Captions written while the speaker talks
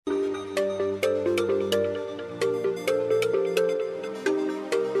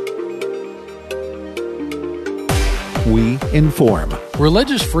we inform.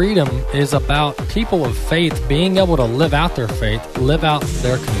 Religious freedom is about people of faith being able to live out their faith, live out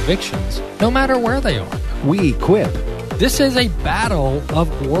their convictions, no matter where they are. We quip. This is a battle of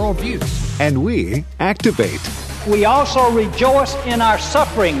worldviews. And we activate. We also rejoice in our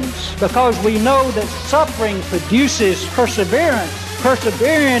sufferings because we know that suffering produces perseverance,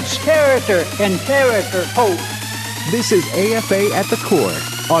 perseverance, character, and character, hope. This is AFA at the Core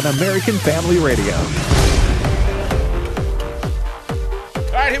on American Family Radio.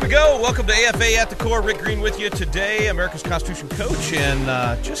 All right, here we go. Welcome to AFA at the Core. Rick Green with you today, America's Constitution coach,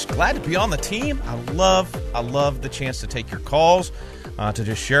 and just glad to be on the team. I love the chance to take your calls, to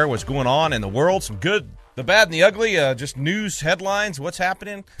just share what's going on in the world, some good, the bad, and the ugly, just news headlines, what's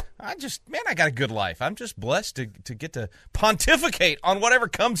happening. I got a good life. I'm just blessed to get to pontificate on whatever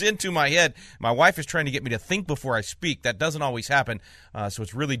comes into my head. My wife is trying to get me to think before I speak. That doesn't always happen, so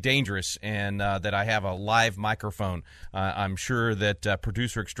it's really dangerous, and that I have a live microphone. I'm sure that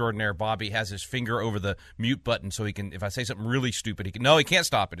producer extraordinaire Bobby has his finger over the mute button so he can, if I say something really stupid, he can't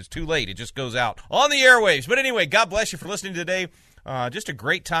stop it. It's too late. It just goes out on the airwaves. But anyway, God bless you for listening today. Just a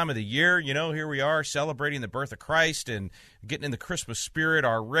great time of the year. Here we are celebrating the birth of Christ and getting in the Christmas spirit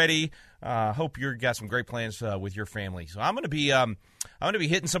already. Hope you've got some great plans with your family. So I'm going to be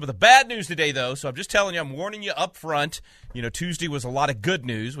hitting some of the bad news today, though. So I'm just telling you, I'm warning you up front. Tuesday was a lot of good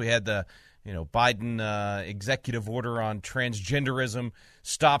news. We had the Biden executive order on transgenderism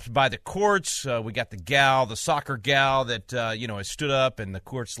stopped by the courts. We got the soccer gal that has stood up, and the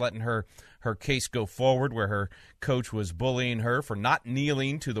court's letting her case go forward, where her coach was bullying her for not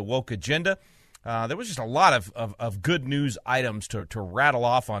kneeling to the woke agenda. There was just a lot of good news items to rattle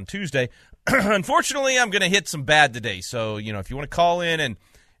off on Tuesday. Unfortunately, I'm going to hit some bad today. So, if you want to call in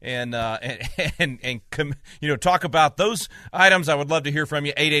and talk about those items, I would love to hear from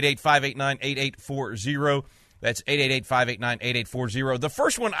you. 888-589-8840. That's 888-589-8840. The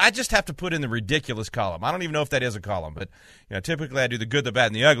first one, I just have to put in the ridiculous column. I don't even know if that is a column, but typically I do the good, the bad,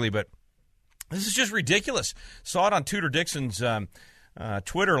 and the ugly, but this is just ridiculous. Saw it on Tudor Dixon's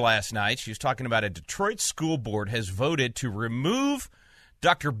Twitter last night. She was talking about a Detroit school board has voted to remove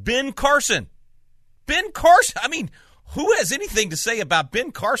Dr. Ben Carson. Ben Carson, who has anything to say about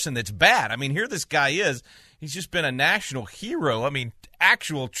Ben Carson that's bad? Here this guy is. He's just been a national hero.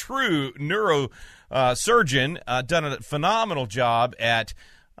 Actual true neurosurgeon, done a phenomenal job at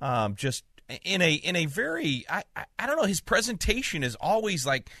just in a very, I don't know, his presentation is always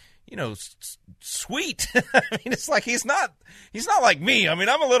like, sweet. It's like he's not like me. I'm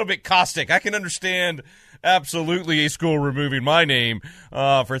a little bit caustic. I can understand absolutely a school removing my name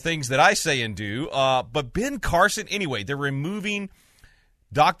for things that I say and do. But Ben Carson, anyway, they're removing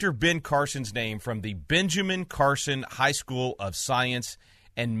Dr. Ben Carson's name from the Benjamin Carson High School of Science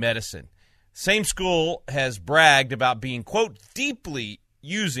and Medicine. Same school has bragged about being, quote, deeply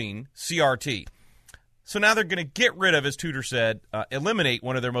using CRT. So now they're going to get rid of, as Tudor said, eliminate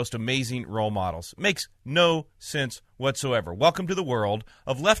one of their most amazing role models. Makes no sense whatsoever. Welcome to the world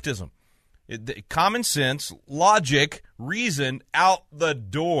of leftism. Common sense, logic, reason out the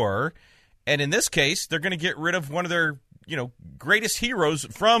door. And in this case, they're going to get rid of one of their, greatest heroes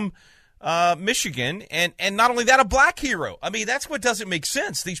from Michigan. And not only that, a black hero. That's what doesn't make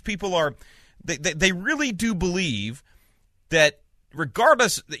sense. These people are, they really do believe that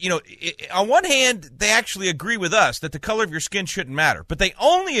regardless, on one hand, they actually agree with us that the color of your skin shouldn't matter. But they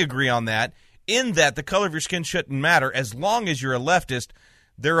only agree on that in that the color of your skin shouldn't matter as long as you're a leftist.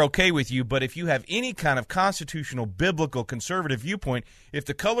 They're okay with you. But if you have any kind of constitutional, biblical, conservative viewpoint, if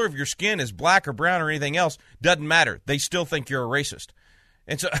the color of your skin is black or brown or anything else, doesn't matter. They still think you're a racist.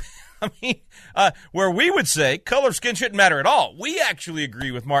 And so, where we would say color of skin shouldn't matter at all, we actually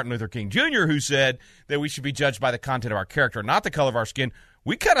agree with Martin Luther King Jr., who said that we should be judged by the content of our character, not the color of our skin.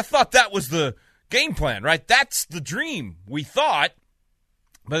 We kind of thought that was the game plan, right? That's the dream, we thought.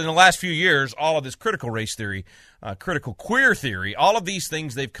 But in the last few years, all of this critical race theory, critical queer theory, all of these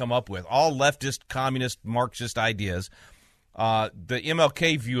things they've come up with, all leftist, communist, Marxist ideas, the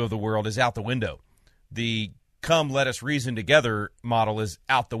MLK view of the world is out the window. The come let us reason together model is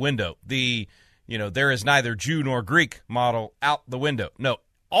out the window. The, there is neither Jew nor Greek model out the window. No,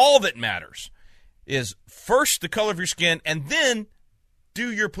 all that matters is first the color of your skin, and then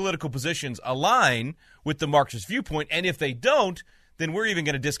do your political positions align with the Marxist viewpoint? And if they don't, then we're even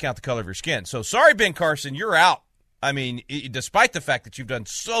going to discount the color of your skin. So sorry, Ben Carson, you're out. Despite the fact that you've done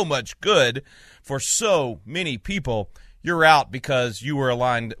so much good for so many people, you're out because you were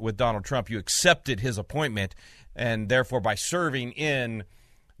aligned with Donald Trump. You accepted his appointment, and therefore by serving in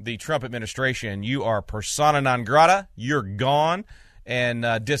the Trump administration, you are persona non grata. You're gone and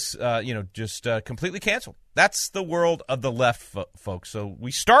just completely canceled. That's the world of the left, folks. So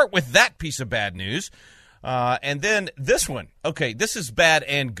we start with that piece of bad news. And then this one. Okay, this is bad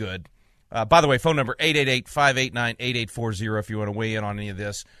and good. By the way, phone number 888-589-8840 if you want to weigh in on any of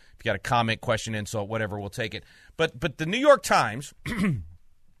this. If you got a comment, question, insult, whatever, we'll take it. But the New York Times,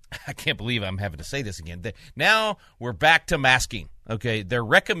 I can't believe I'm having to say this again. Now we're back to masking. Okay, they're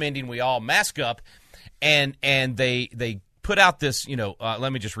recommending we all mask up, and they put out this,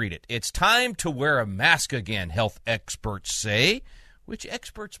 let me just read it. It's time to wear a mask again, health experts say. Which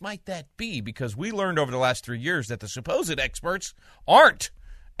experts might that be? Because we learned over the last 3 years that the supposed experts aren't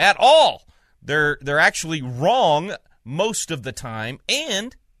at all. They're actually wrong most of the time,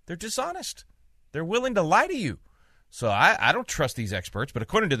 and they're dishonest. They're willing to lie to you. So I don't trust these experts, but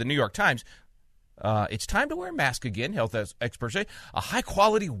according to the New York Times, it's time to wear a mask again, health experts say. A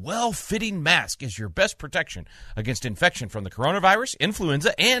high-quality, well-fitting mask is your best protection against infection from the coronavirus,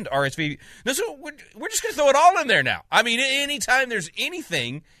 influenza, and RSV. So we're just going to throw it all in there now. I mean, anytime there's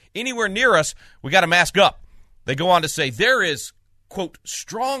anything anywhere near us, we got to mask up. They go on to say there is, quote,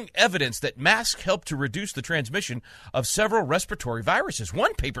 strong evidence that masks help to reduce the transmission of several respiratory viruses.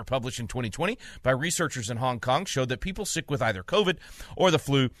 One paper published in 2020 by researchers in Hong Kong showed that people sick with either COVID or the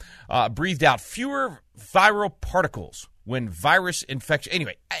flu breathed out fewer viral particles when virus infection.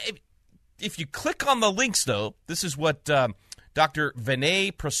 Anyway, if you click on the links, though, this is what Dr.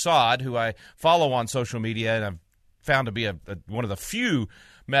 Vinay Prasad, who I follow on social media, and I've found to be one of the few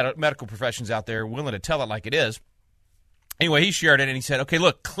medical professions out there willing to tell it like it is. Anyway, he shared it, and he said, okay,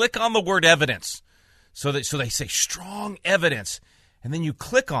 look, click on the word evidence. So they say strong evidence, and then you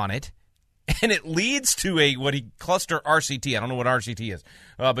click on it, and it leads to a cluster RCT. I don't know what RCT is,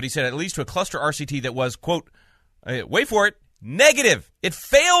 but he said it leads to a cluster RCT that was, quote, wait for it, negative. It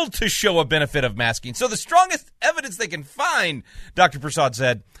failed to show a benefit of masking. So the strongest evidence they can find, Dr. Prasad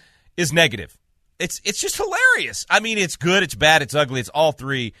said, is negative. It's just hilarious. I mean, it's good, it's bad, it's ugly, it's all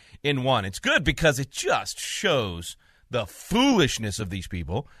three in one. It's good because it just shows the foolishness of these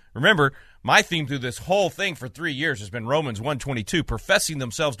people. Remember, my theme through this whole thing for 3 years has been Romans 1:22, professing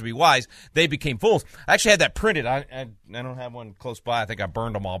themselves to be wise, they became fools. I actually had that printed. I don't have one close by. I think I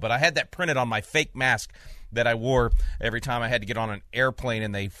burned them all. But I had that printed on my fake mask that I wore every time I had to get on an airplane,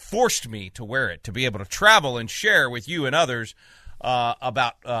 and they forced me to wear it to be able to travel and share with you and others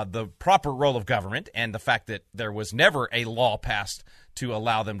about the proper role of government and the fact that there was never a law passed to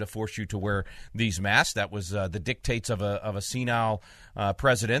allow them to force you to wear these masks. That was the dictates of a senile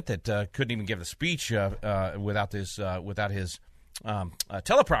president that couldn't even give a speech without his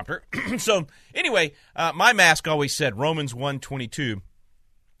teleprompter. So anyway, my mask always said Romans 1:22,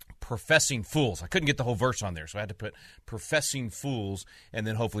 professing fools. I couldn't get the whole verse on there, so I had to put professing fools, and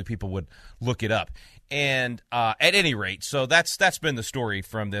then hopefully people would look it up. And at any rate, so that's been the story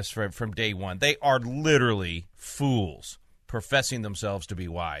from this from day one. They are literally fools, professing themselves to be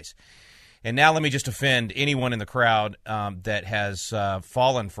wise. And now let me just offend anyone in the crowd that has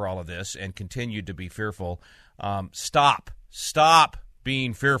fallen for all of this and continued to be fearful. Stop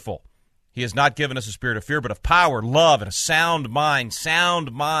being fearful. He has not given us a spirit of fear, but of power, love, and a sound mind.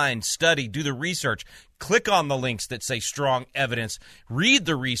 Sound mind. Study. Do the research. Click on the links that say strong evidence. Read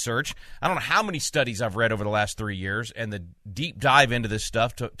the research. I don't know how many studies I've read over the last 3 years and the deep dive into this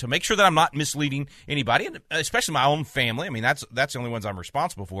stuff to make sure that I'm not misleading anybody, and especially my own family. I mean, that's the only ones I'm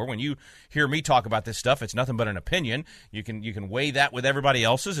responsible for. When you hear me talk about this stuff, it's nothing but an opinion. You can weigh that with everybody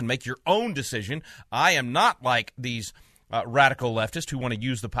else's and make your own decision. I am not like these radical leftists who want to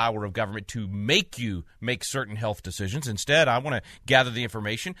use the power of government to make you make certain health decisions. Instead, I want to gather the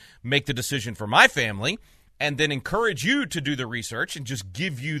information, make the decision for my family, and then encourage you to do the research and just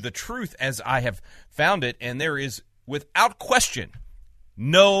give you the truth as I have found it. And there is, without question,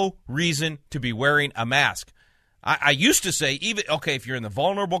 no reason to be wearing a mask. I used to say, if you're in the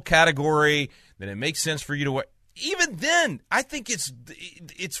vulnerable category, then it makes sense for you to wear. Even then, I think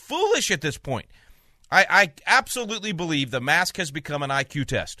it's foolish at this point. I absolutely believe the mask has become an IQ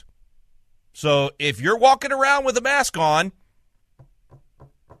test. So if you're walking around with a mask on,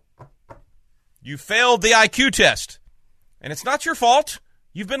 you failed the IQ test. And it's not your fault.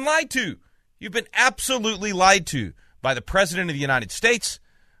 You've been lied to. You've been absolutely lied to by the President of the United States,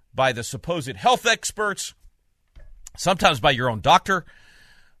 by the supposed health experts, sometimes by your own doctor,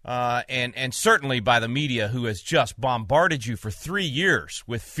 and certainly by the media, who has just bombarded you for 3 years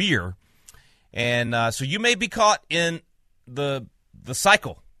with fear. And so you may be caught in the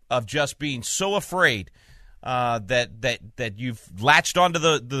cycle of just being so afraid that you've latched onto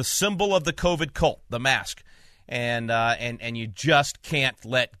the symbol of the COVID cult, the mask, and you just can't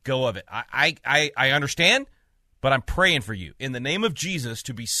let go of it. I understand, but I'm praying for you in the name of Jesus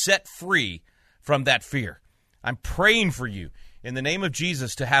to be set free from that fear. I'm praying for you in the name of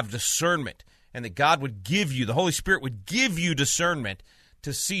Jesus to have discernment, and that God would give you, the Holy Spirit would give you discernment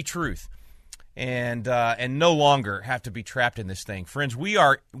to see truth, and no longer have to be trapped in this thing. Friends, we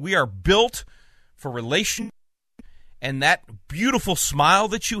are built for relation, and that beautiful smile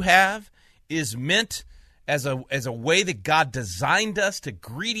that you have is meant as a way that God designed us to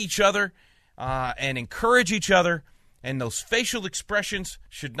greet each other and encourage each other, and those facial expressions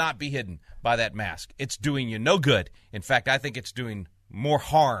should not be hidden by that mask. It's doing you no good. In fact, I think it's doing more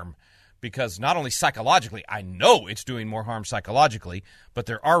harm, because not only psychologically, I know it's doing more harm psychologically, but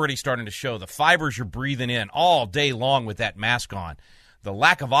they're already starting to show the fibers you're breathing in all day long with that mask on, the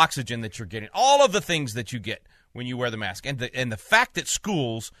lack of oxygen that you're getting, all of the things that you get when you wear the mask. And the fact that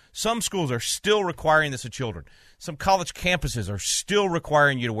some schools are still requiring this of children. Some college campuses are still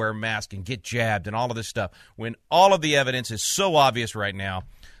requiring you to wear a mask and get jabbed and all of this stuff, when all of the evidence is so obvious right now.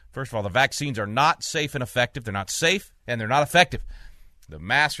 First of all, the vaccines are not safe and effective. They're not safe, and they're not effective. The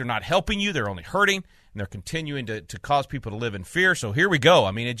masks are not helping you. They're only hurting, and they're continuing to cause people to live in fear. So here we go.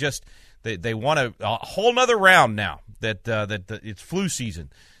 I mean, they want a whole nother round now that it's flu season.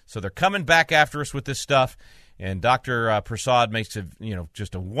 So they're coming back after us with this stuff. And Dr. Prasad makes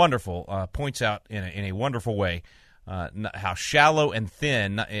just a wonderful, points out in a wonderful way how shallow and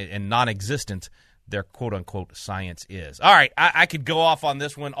thin and non-existent their quote-unquote science is. All right, I could go off on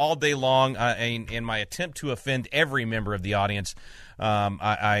this one all day long in my attempt to offend every member of the audience.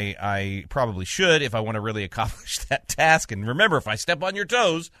 I probably should if I want to really accomplish that task. And remember, if I step on your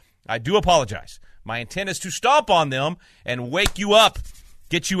toes, I do apologize. My intent is to stomp on them and wake you up,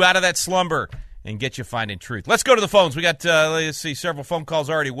 get you out of that slumber, and get you finding truth. Let's go to the phones. We got, several phone calls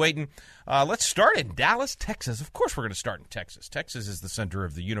already waiting. Let's start in Dallas, Texas. Of course we're going to start in Texas. Texas is the center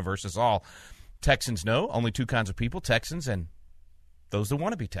of the universe, as all Texans know. Only two kinds of people, Texans and those that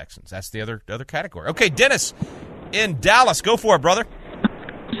want to be Texans. That's the other category. Okay, Dennis in Dallas. Go for it, brother.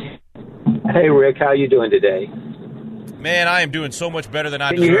 Hey, Rick. How you doing today? Man, I am doing so much better than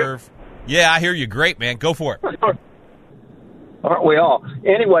I deserve. Yeah, I hear you. Great, man. Go for it. Aren't we all?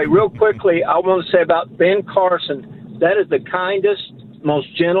 Anyway, real quickly, I want to say about Ben Carson, that is the kindest,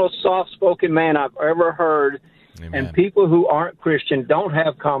 most gentle, soft-spoken man I've ever heard. Amen. And people who aren't Christian don't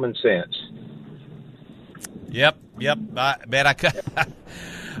have common sense. Yep. Man,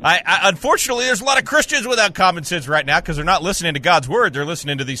 I unfortunately, there's a lot of Christians without common sense right now because they're not listening to God's word. They're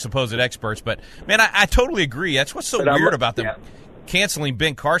listening to these supposed experts. But, man, I totally agree. That's what's so weird about them. Yeah. Canceling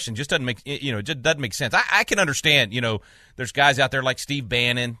Ben Carson just doesn't make it doesn't make sense. I can understand, there's guys out there like Steve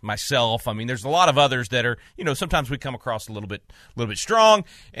Bannon, myself. I mean, there's a lot of others that are, sometimes we come across a little bit strong,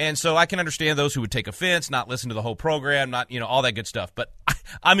 and so I can understand those who would take offense, not listen to the whole program, not all that good stuff. But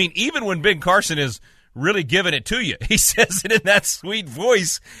I mean, even when Ben Carson is really giving it to you, he says it in that sweet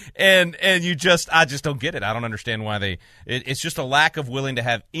voice, and I just don't get it. I don't understand why it's just a lack of willing to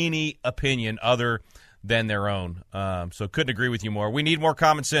have any opinion other than their own. So couldn't agree with you more. We need more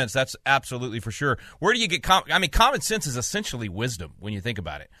common sense. That's absolutely for sure. Where do you get common sense is essentially wisdom when you think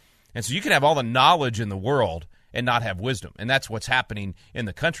about it. And so you can have all the knowledge in the world and not have wisdom. And that's what's happening in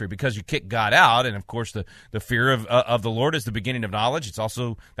the country because you kick God out. And, of course, the fear of the Lord is the beginning of knowledge. It's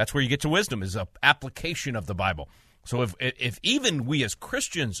also, that's where you get to wisdom, is an application of the Bible. So if even we as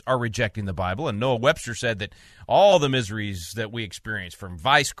Christians are rejecting the Bible, and Noah Webster said that all the miseries that we experience from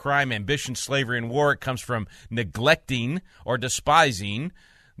vice, crime, ambition, slavery, and war, it comes from neglecting or despising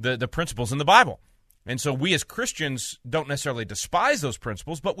the principles in the Bible. And so we as Christians don't necessarily despise those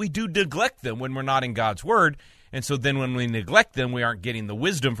principles, but we do neglect them when we're not in God's Word. And so then when we neglect them, we aren't getting the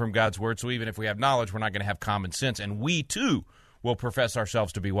wisdom from God's Word. So even if we have knowledge, we're not going to have common sense. And we, too, will profess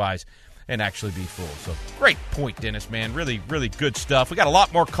ourselves to be wise and actually be fools. So great point, Dennis, man. Really, really good stuff. We got a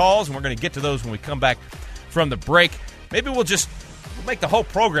lot more calls, and we're going to get to those when we come back from the break. Maybe we'll make the whole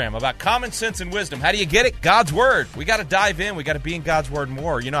program about common sense and wisdom. How do you get it? God's Word. We got to dive in. We got to be in God's Word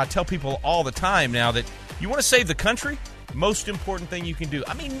more. I tell people all the time now that you want to save the country, most important thing you can do,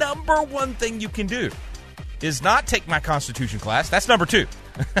 number one thing you can do is not take my Constitution class. That's number two.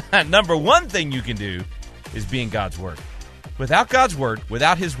 Number one thing you can do is be in God's Word. Without God's Word,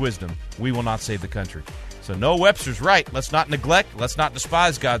 without His wisdom, we will not save the country. So Noah Webster's right. Let's not neglect. Let's not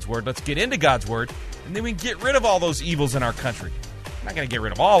despise God's Word. Let's get into God's Word, and then we can get rid of all those evils in our country. We're not going to get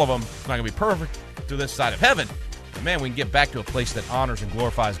rid of all of them. It's not going to be perfect to this side of heaven. But, man, we can get back to a place that honors and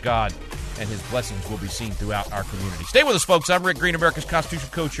glorifies God, and His blessings will be seen throughout our community. Stay with us, folks. I'm Rick Green, America's Constitution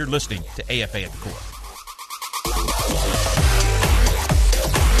Coach. You're listening to AFA at the Core.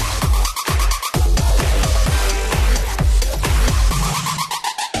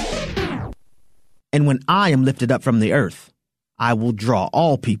 And when I am lifted up from the earth, I will draw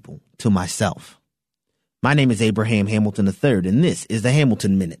all people to myself. My name is Abraham Hamilton III, and this is the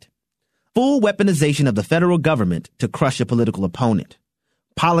Hamilton Minute. Full weaponization of the federal government to crush a political opponent.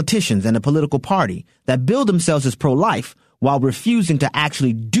 Politicians and a political party that bill themselves as pro-life while refusing to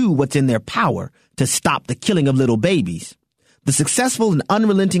actually do what's in their power to stop the killing of little babies. The successful and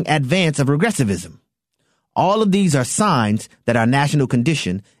unrelenting advance of regressivism. All of these are signs that our national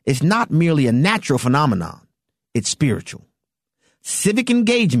condition is not merely a natural phenomenon, it's spiritual. Civic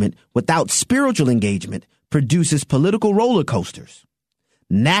engagement without spiritual engagement produces political roller coasters.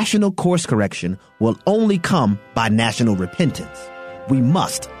 National course correction will only come by national repentance. We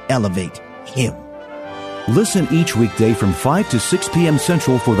must elevate him. Listen each weekday from 5 to 6 p.m.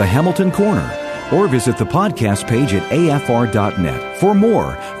 Central for the Hamilton Corner, or visit the podcast page at afr.net for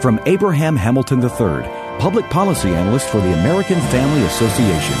more from Abraham Hamilton III, Public Policy Analyst for the American Family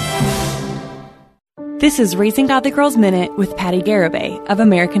Association. This is Raising Godly Girls Minute with Patty Garibay of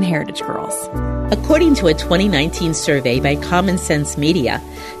American Heritage Girls. According to a 2019 survey by Common Sense Media,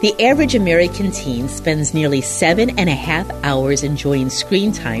 the average American teen spends nearly 7.5 hours enjoying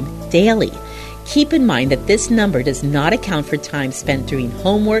screen time daily. Keep in mind that this number does not account for time spent doing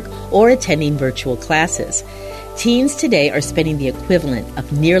homework or attending virtual classes. Teens today are spending the equivalent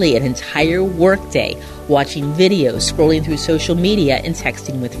of nearly an entire workday watching videos, scrolling through social media, and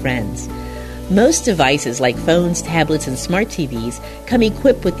texting with friends. Most devices like phones, tablets, and smart TVs come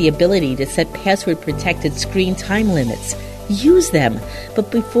equipped with the ability to set password-protected screen time limits. Use them,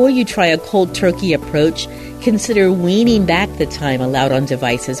 but before you try a cold turkey approach, consider weaning back the time allowed on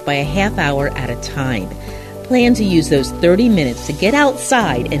devices by a half hour at a time. Plan to use those 30 minutes to get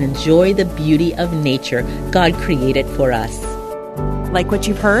outside and enjoy the beauty of nature God created for us. Like what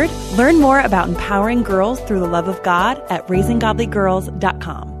you've heard? Learn more about empowering girls through the love of God at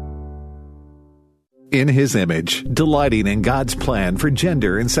raisinggodlygirls.com. In His Image, delighting in God's plan for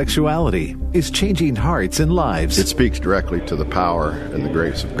gender and sexuality is changing hearts and lives. It speaks directly to the power and the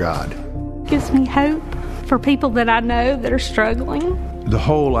grace of God. Gives me hope for people that I know that are struggling. The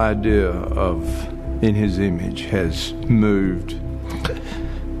whole idea of In His Image has moved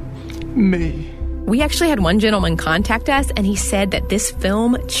me. We actually had one gentleman contact us, and he said that this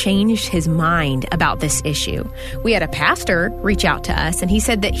film changed his mind about this issue. We had a pastor reach out to us, and he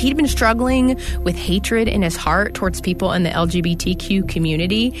said that he'd been struggling with hatred in his heart towards people in the LGBTQ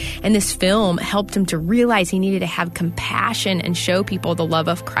community, and this film helped him to realize he needed to have compassion and show people the love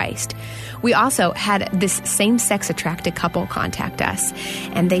of Christ. We also had this same-sex attracted couple contact us,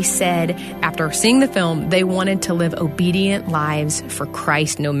 and they said after seeing the film, they wanted to live obedient lives for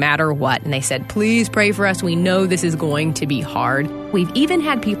Christ no matter what. And they said, please pray for us. We know this is going to be hard. We've even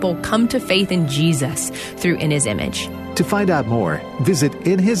had people come to faith in Jesus through In His Image. To find out more, visit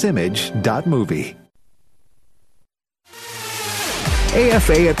inhisimage.movie.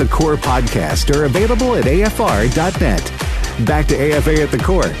 AFA at the Core podcast are available at afr.net. Back to AFA at the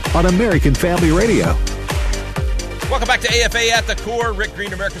Core on American Family Radio. Welcome back to AFA at the Core. Rick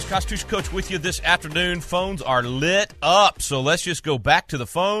Green, America's Constitution Coach, with you this afternoon. Phones are lit up, so let's just go back to the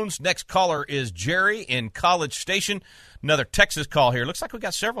phones. Next caller is Jerry in College Station. Another Texas call here. Looks like we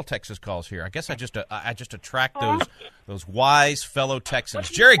got several Texas calls here. I guess I just attract those wise fellow Texans.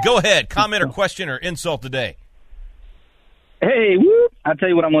 Jerry, go ahead. Comment or question or insult today. Hey, whoop! I'll tell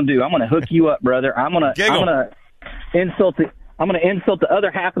you what I'm going to do. I'm going to hook you up, brother. I'm going to insult the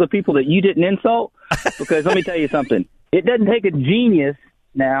other half of the people that you didn't insult, because let me tell you something. It doesn't take a genius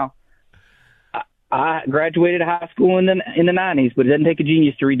now. I graduated high school in the 90s, but it doesn't take a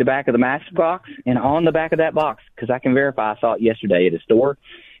genius to read the back of the mask box. And on the back of that box, because I can verify, I saw it yesterday at a store,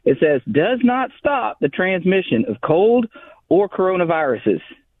 it says, does not stop the transmission of cold or coronaviruses.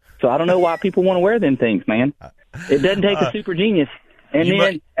 So I don't know why people want to wear them things, man. It doesn't take a super genius. And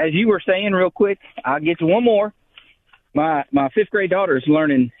then, as you were saying real quick, I'll get to one more. My fifth grade daughter is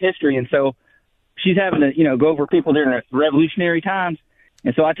learning history, and so she's having to, go over people during the revolutionary times.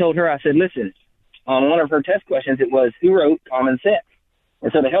 And so I told her, I said, listen, on one of her test questions, it was, who wrote Common Sense?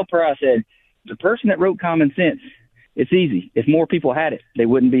 And so to help her, I said, the person that wrote Common Sense, it's easy. If more people had it, they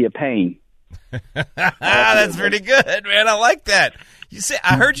wouldn't be a pain. That's pretty good, man. I like that.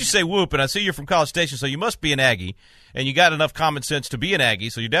 I heard you say whoop, and I see you're from College Station, so you must be an Aggie, and you got enough common sense to be an Aggie,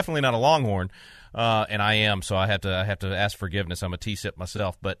 so you're definitely not a Longhorn. And I am, so I have to ask forgiveness. I'm a T-SIP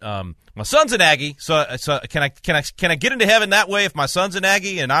myself, but my son's an Aggie. So can I get into heaven that way if my son's an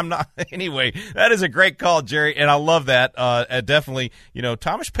Aggie and I'm not? Anyway, that is a great call, Jerry, and I love that. Definitely,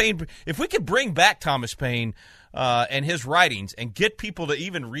 Thomas Paine. If we could bring back Thomas Paine, and his writings and get people to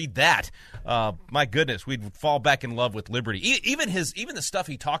even read that, my goodness, we'd fall back in love with liberty. Even the stuff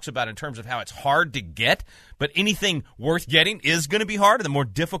he talks about in terms of how it's hard to get, but anything worth getting is going to be hard, and the more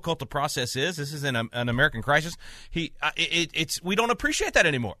difficult the process is. This is an American crisis. We don't appreciate that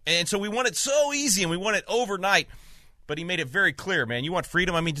anymore, and so we want it so easy and we want it overnight. But he made it very clear, man. You want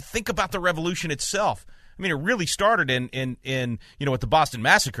freedom? I mean, think about the revolution itself. I mean, it really started in with the Boston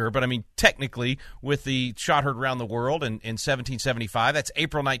Massacre, but I mean, technically with the shot heard around the world in 1775. That's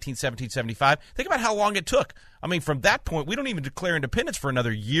April 1775. Think about how long it took. I mean, from that point, we don't even declare independence for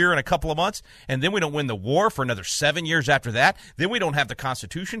another year and a couple of months, and then we don't win the war for another 7 years after that. Then we don't have the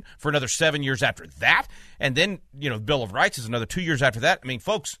Constitution for another 7 years after that, and then the Bill of Rights is another 2 years after that. I mean,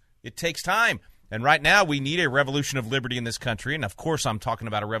 folks, it takes time. And right now, we need a revolution of liberty in this country. And, of course, I'm talking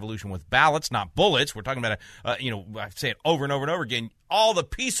about a revolution with ballots, not bullets. We're talking about, I say it over and over and over again, all the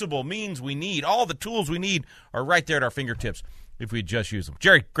peaceable means we need, all the tools we need are right there at our fingertips if we just use them.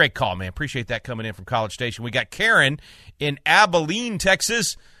 Jerry, great call, man. Appreciate that coming in from College Station. We got Karen in Abilene,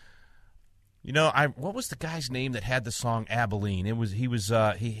 Texas. What was the guy's name that had the song Abilene?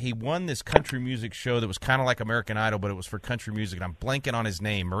 He won this country music show that was kind of like American Idol, but it was for country music, and I'm blanking on his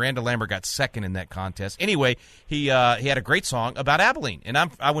name. Miranda Lambert got second in that contest. Anyway, he had a great song about Abilene, and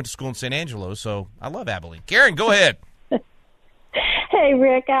I went to school in San Angelo, so I love Abilene. Karen, go ahead. Hey,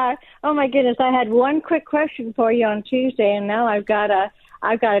 Rick. Oh my goodness, I had one quick question for you on Tuesday, and now I've got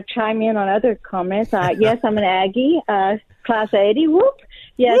to chime in on other comments. Yes, I'm an Aggie, class 80. Whoop.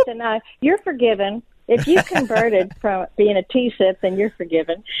 Yes, and you're forgiven. If you converted from being a T-SIP, then you're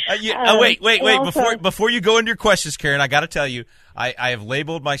forgiven. Wait. Also, before you go into your questions, Karen, I got to tell you, I have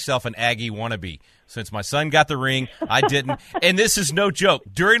labeled myself an Aggie wannabe. Since my son got the ring, I didn't. And this is no joke.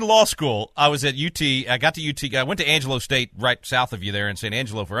 During law school, I was at UT. I got to UT. I went to Angelo State right south of you there in San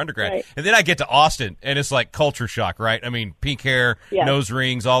Angelo for undergrad. Right. And then I get to Austin, and it's like culture shock, right? I mean, pink hair, nose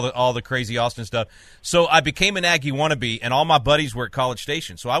rings, all the crazy Austin stuff. So I became an Aggie wannabe, and all my buddies were at College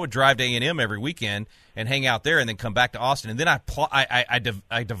Station. So I would drive to A&M every weekend and hang out there and then come back to Austin. And then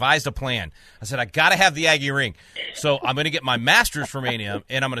I devised a plan. I said, I got to have the Aggie ring. So I'm going to get my master's from A&M,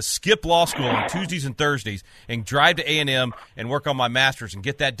 and I'm going to skip law school on Tuesdays and Thursdays and drive to A&M and work on my master's and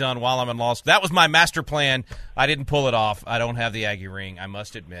get that done while I'm in law school. That was my master plan. I didn't pull it off. I don't have the Aggie ring, I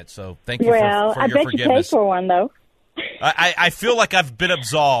must admit. So thank you for your forgiveness. I bet you paid for one, though. I feel like I've been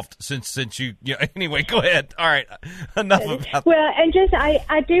absolved since you anyway, go ahead. All right, enough about that. Well, and just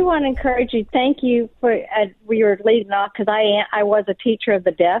I do want to encourage you. Thank you for we were leading off because I was a teacher of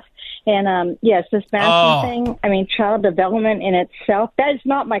the deaf, and yes, this Manson thing. I mean, child development in itself. That is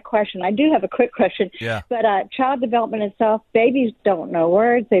not my question. I do have a quick question. Yeah. But child development itself. Babies don't know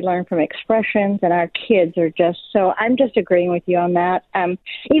words; they learn from expressions, and our kids are just. So I'm just agreeing with you on that.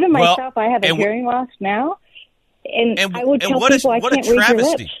 Even myself, I have a hearing loss now. And I would tell people I can't read your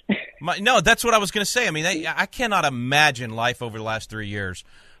lips. No, that's what I was going to say. I mean, I cannot imagine life over the last 3 years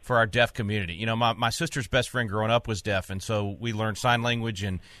for our deaf community. My sister's best friend growing up was deaf, and so we learned sign language,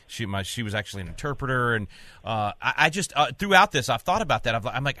 and she was actually an interpreter. And I just throughout this, I've thought about that.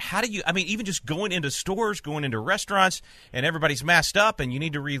 I'm like, how do you? I mean, even just going into stores, going into restaurants, and everybody's masked up, and you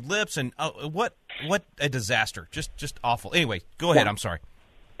need to read lips, and what a disaster! Just awful. Anyway, go ahead. I'm sorry.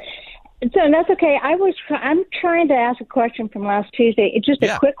 So that's okay. I'm trying to ask a question from last Tuesday. It's just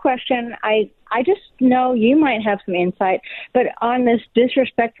a quick question. I just know you might have some insight, but on this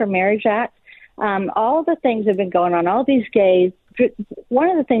Disrespect for Marriage Act, all the things have been going on, all these gays. One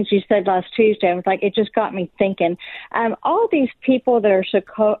of the things you said last Tuesday, I was like, it just got me thinking. All these people that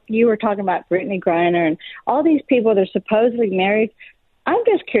are you were talking about Brittany Griner and all these people that are supposedly married. I'm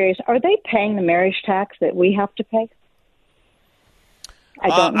just curious, are they paying the marriage tax that we have to pay? I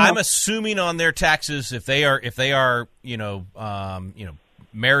don't know. I'm assuming on their taxes, if they are,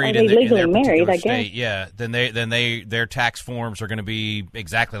 married in their particular state, then their tax forms are going to be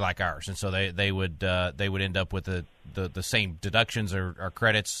exactly like ours, and so they would end up with the same deductions or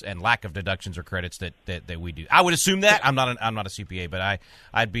credits and lack of deductions or credits that we do. I would assume that. I'm not a CPA, but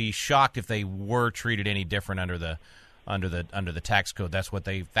I'd be shocked if they were treated any different under the tax code. That's what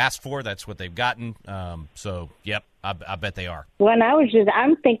they've asked for. That's what they've gotten. So, yep, I bet they are. Well,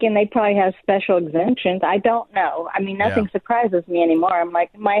 I'm thinking they probably have special exemptions. I don't know. I mean, nothing surprises me anymore. I'm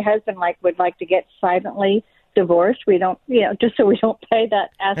like, my husband would like to get silently divorced. We don't, just so we don't pay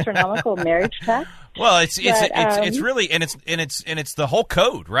that astronomical marriage tax. Well, it's really and it's the whole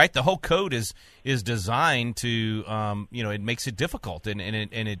code, right? The whole code is designed to it makes it difficult,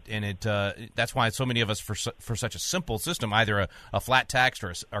 and that's why so many of us for such a simple system, either a flat tax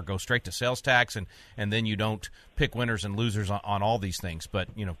or go straight to sales tax, and then you don't pick winners and losers on all these things. But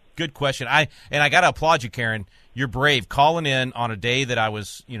good question. I got to applaud you, Karen. You're brave calling in on a day that I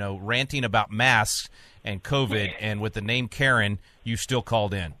was ranting about masks and COVID, and with the name Karen, you still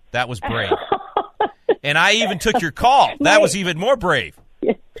called in. That was brave. And I even took your call. That was even more brave.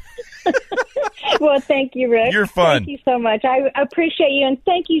 Well, thank you, Rick. You're fun. Thank you so much. I appreciate you, and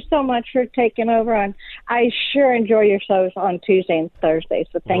thank you so much for taking over on. I sure enjoy your shows on Tuesday and Thursday,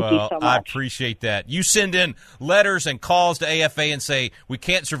 so thank you so much. I appreciate that. You send in letters and calls to AFA and say, we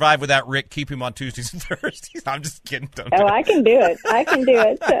can't survive without Rick. Keep him on Tuesdays and Thursdays. I'm just kidding. I can do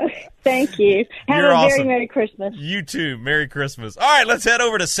it. So thank you. Have a very Merry Christmas. You too. Merry Christmas. All right, let's head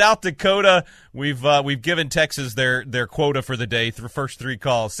over to South Dakota. We've given Texas their quota for the day through the first three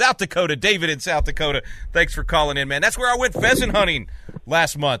calls. South Dakota, David in South Dakota. Thanks for calling in, man. That's where I went pheasant hunting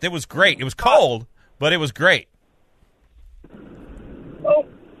last month. It was great. It was cold, but it was great.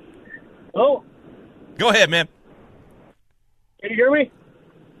 Oh. Go ahead, man. Can you hear me?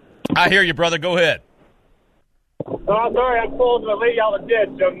 I hear you, brother. Go ahead. Oh, I'm sorry. I'm pulling the lady out of the ditch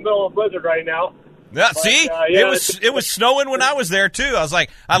in the middle of a blizzard right now. Yeah, see? It was snowing when I was there, too. I was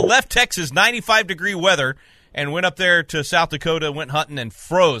like, I left Texas, 95-degree weather, and went up there to South Dakota, went hunting, and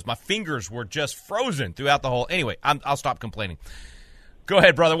froze. My fingers were just frozen throughout the whole. Anyway, I'll stop complaining. Go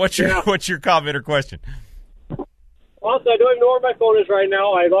ahead, brother. What's your comment or question? Also, I don't even know where my phone is right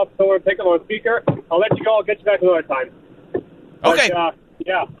now. I lost somewhere and pick up on speaker. I'll let you go. I'll get you back another time. Okay.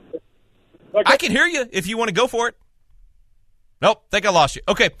 Yeah. Okay. I can hear you if you want to go for it. Nope, think I lost you.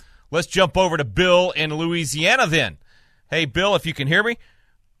 Okay, let's jump over to Bill in Louisiana then. Hey, Bill, if you can hear me.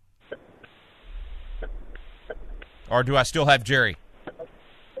 Or do I still have Jerry?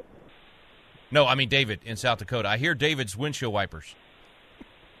 No, I mean David in South Dakota. I hear David's windshield wipers.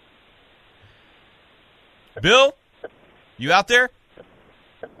 Bill, you out there?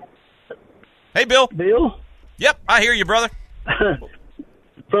 Hey, Bill. Bill? Yep, I hear you, brother. From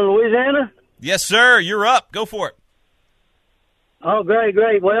Louisiana? Yes, sir. You're up. Go for it. Oh, great.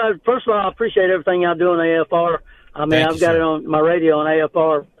 Well, first of all, I appreciate everything y'all do on AFR. I mean, I've got it on my radio on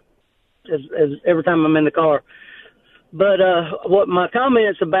AFR as every time I'm in the car. But what my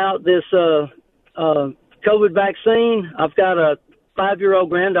comments about this COVID vaccine, I've got a 5-year-old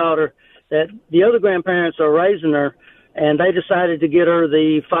granddaughter that the other grandparents are raising her, and they decided to get her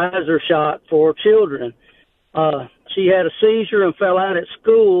the Pfizer shot for children. She had a seizure and fell out at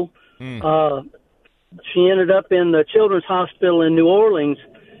school. She ended up in the Children's Hospital in New Orleans,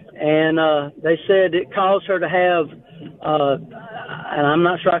 and they said it caused her to have, and I'm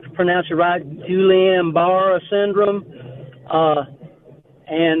not sure I can pronounce it right, Guillain-Barré syndrome,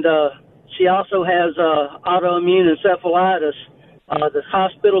 and she also has autoimmune encephalitis. The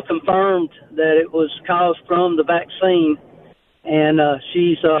hospital confirmed that it was caused from the vaccine, and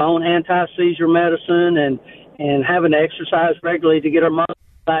she's on anti-seizure medicine and having to exercise regularly to get her muscles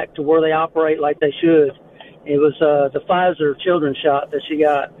back to where they operate like they should. It was the Pfizer children's shot that she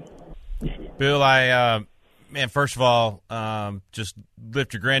got. Bill, man, first of all, just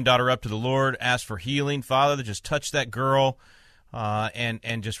lift your granddaughter up to the Lord, ask for healing, Father, just touch that girl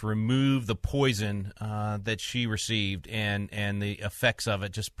and just remove the poison that she received and the effects of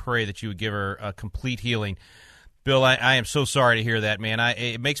it. Just pray that you would give her a complete healing. Bill, I am so sorry to hear that, man.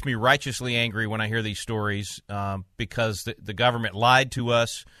 It makes me righteously angry when I hear these stories because the government lied to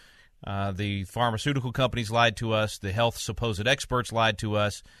us, the pharmaceutical companies lied to us, the health supposed experts lied to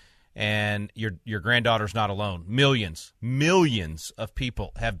us, and your granddaughter's not alone. Millions of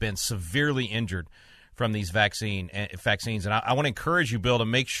people have been severely injured from these vaccines, and I want to encourage you, Bill, to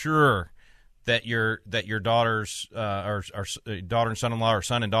make sure that your daughter's or daughter and son-in-law or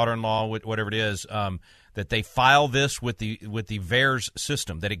son and daughter-in-law, whatever it is, that they file this with the VAERS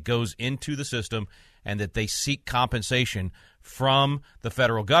system, that it goes into the system, and that they seek compensation from the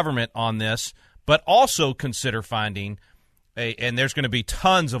federal government on this, but also consider finding and there's going to be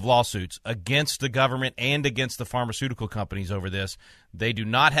tons of lawsuits against the government and against the pharmaceutical companies over this. They do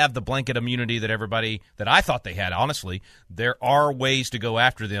not have the blanket immunity that I thought they had, honestly. There are ways to go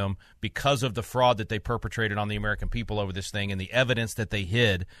after them because of the fraud that they perpetrated on the American people over this thing and the evidence that they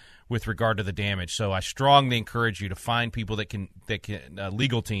hid with regard to the damage. So I strongly encourage you to find people that can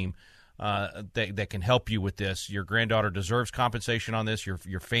legal team that can help you with this. Your granddaughter deserves compensation on this.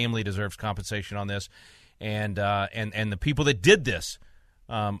 Your family deserves compensation on this. And the people that did this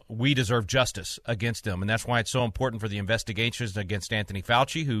we deserve justice against them. And that's why it's so important for the investigations against Anthony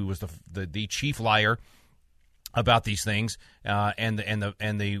Fauci, who was the chief liar about these things, and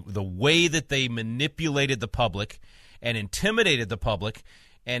the way that they manipulated the public and intimidated the public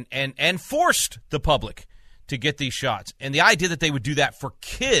and forced the public to get these shots. And the idea that they would do that for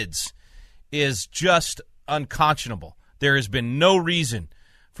kids is just unconscionable. There has been no reason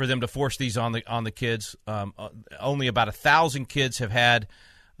for them to force these on the kids. Only about 1,000 kids have had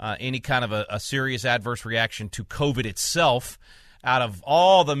any kind of a serious adverse reaction to COVID itself out of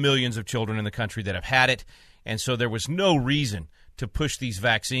all the millions of children in the country that have had it. And so there was no reason to push these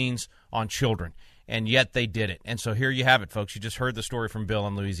vaccines on children. And yet they did it. And so here you have it, folks. You just heard the story from Bill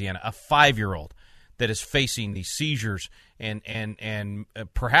in Louisiana, a 5-year-old that is facing these seizures and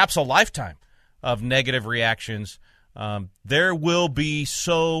perhaps a lifetime of negative reactions. There will be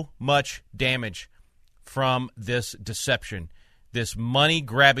so much damage from this deception, this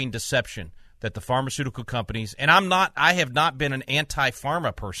money-grabbing deception that the pharmaceutical companies, and I have not been an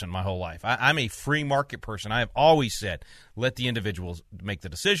anti-pharma person my whole life. I'm a free market person. I have always said, let the individuals make the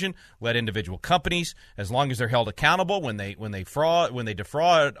decision, let individual companies, as long as they're held accountable when they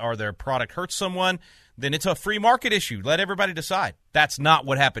defraud or their product hurts someone, then it's a free market issue. Let everybody decide. That's not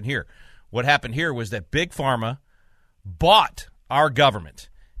what happened here. What happened here was that Big Pharma bought our government,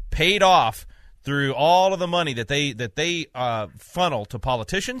 paid off through all of the money that they funnel to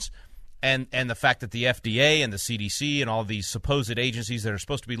politicians, and the fact that the FDA and the CDC and all of these supposed agencies that are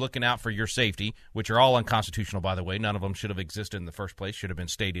supposed to be looking out for your safety, which are all unconstitutional, by the way, none of them should have existed in the first place, should have been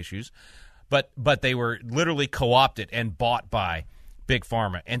state issues, but they were literally co-opted and bought by Big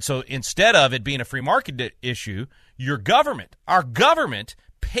Pharma. And so instead of it being a free market issue, our government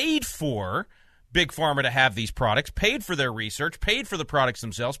paid for Big Pharma to have these products, paid for their research, paid for the products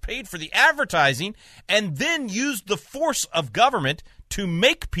themselves, paid for the advertising, and then used the force of government to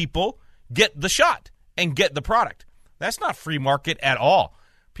make people get the shot and get the product. That's not free market at all.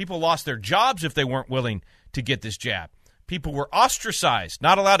 People lost their jobs if they weren't willing to get this jab. People were ostracized,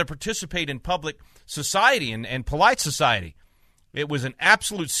 not allowed to participate in public society and polite society. It was an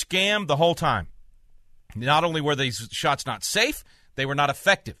absolute scam the whole time. Not only were these shots not safe, they were not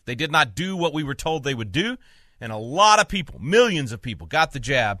effective. They did not do what we were told they would do. And a lot of people, millions of people, got the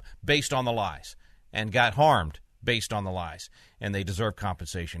jab based on the lies and got harmed based on the lies. And they deserve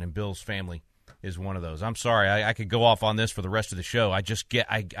compensation. And Bill's family is one of those. I'm sorry. I could go off on this for the rest of the show.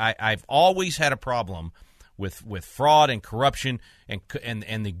 I've always had a problem with fraud and corruption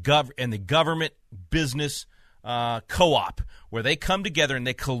and the government business co-op where they come together and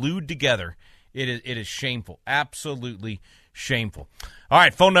they collude together. It is shameful. Absolutely shameful. All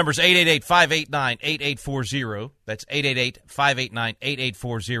right, phone number is 888-589-8840. That's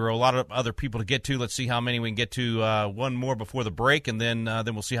 888-589-8840. A lot of other people to get to. Let's see how many we can get to. One more before the break, and then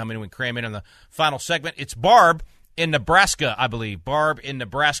we'll see how many we can cram in the final segment. It's Barb in Nebraska, I believe. Barb in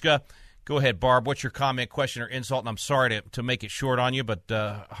Nebraska. Go ahead, Barb. What's your comment, question, or insult? And I'm sorry to make it short on you, but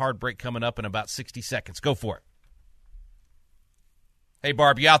hard break coming up in about 60 seconds. Go for it. Hey,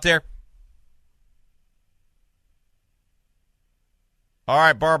 Barb, you out there? All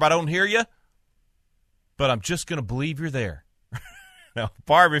right, Barb, I don't hear you, but I'm just going to believe you're there. Now,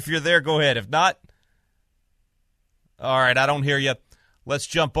 Barb, if you're there, go ahead. If not, all right, I don't hear you. Let's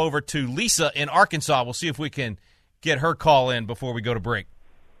jump over to Lisa in Arkansas. We'll see if we can get her call in before we go to break.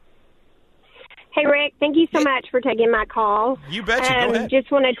 Hey, Rick, thank you so much for taking my call. You betcha. Go ahead. Just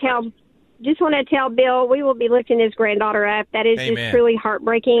want to tell Bill we will be lifting his granddaughter up. That is Amen. Just truly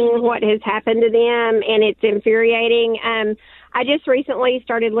heartbreaking what has happened to them, and it's infuriating. I just recently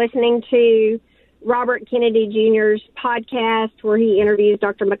started listening to Robert Kennedy Jr.'s podcast where he interviews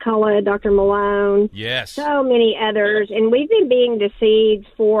Dr. McCullough, Dr. Malone, so many others. And we've been being deceived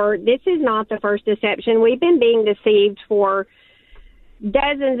this is not the first deception. We've been being deceived for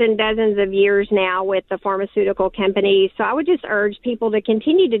dozens and dozens of years now with the pharmaceutical companies. So I would just urge people to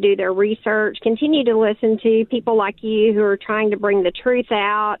continue to do their research, continue to listen to people like you who are trying to bring the truth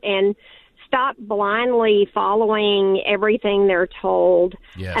out, and stop blindly following everything they're told.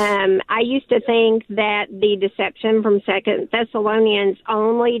 Yes. I used to think that the deception from 2 Thessalonians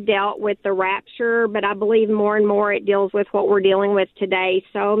only dealt with the rapture, but I believe more and more it deals with what we're dealing with today.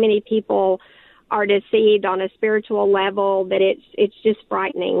 So many people are deceived on a spiritual level that it's just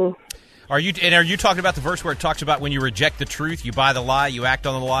frightening. Are you talking about the verse where it talks about when you reject the truth, you buy the lie, you act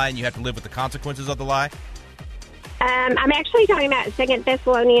on the lie, and you have to live with the consequences of the lie? I'm actually talking about 2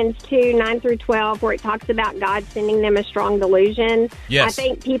 Thessalonians 2, 9 through 12, where it talks about God sending them a strong delusion. Yes. I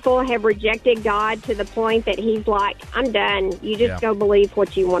think people have rejected God to the point that he's like, I'm done. You just go believe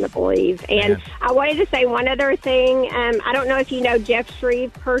what you want to believe. And I wanted to say one other thing. I don't know if you know Jeff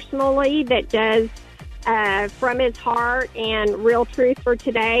Shreve personally, that does From His Heart and Real Truth for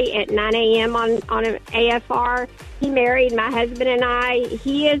Today at 9 a.m. on AFR. He married my husband and I.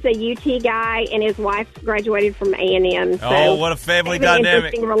 He is a UT guy, and his wife graduated from A&M. So what a family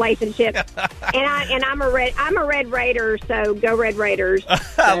dynamic! Interesting Relationship. and I'm a Red Raider, so go Red Raiders.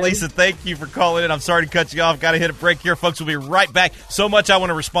 So. Lisa, thank you for calling in. I'm sorry to cut you off. Got to hit a break here, folks. We'll be right back. So much I want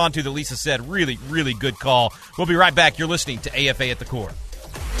to respond to that Lisa said. Really, really good call. We'll be right back. You're listening to AFA at the Core.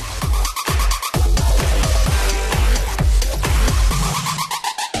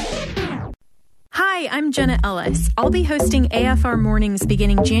 Hi, I'm Jenna Ellis. I'll be hosting AFR Mornings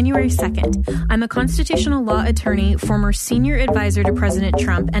beginning January 2nd. I'm a constitutional law attorney, former senior advisor to President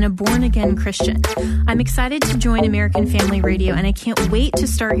Trump, and a born-again Christian. I'm excited to join American Family Radio, and I can't wait to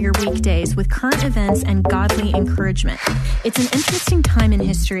start your weekdays with current events and godly encouragement. It's an interesting time in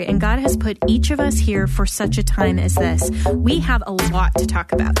history, and God has put each of us here for such a time as this. We have a lot to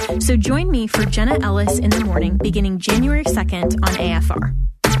talk about. So join me for Jenna Ellis in the morning beginning January 2nd on AFR.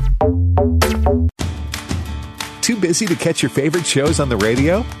 Too busy to catch your favorite shows on the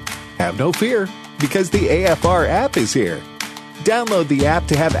radio? Have no fear, because the AFR app is here. Download the app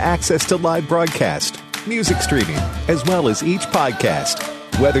to have access to live broadcast, music streaming, as well as each podcast.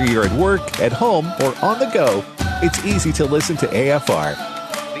 Whether you're at work, at home, or on the go, it's easy to listen to AFR.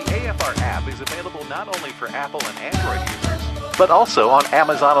 The AFR app is available not only for Apple and Android users, but also on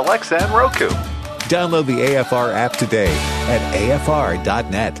Amazon Alexa and Roku. Download the AFR app today at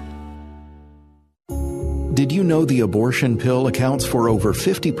afr.net. Did you know the abortion pill accounts for over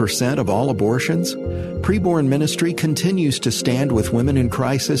 50% of all abortions? Preborn Ministry continues to stand with women in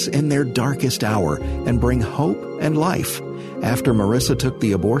crisis in their darkest hour and bring hope and life. After Marissa took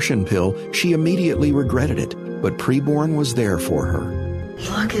the abortion pill, she immediately regretted it, but Preborn was there for her.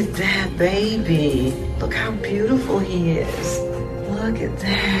 Look at that baby. Look how beautiful he is. Look at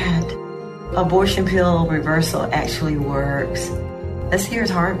that. Abortion pill reversal actually works. Let's hear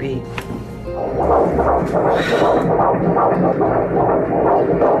his heartbeat.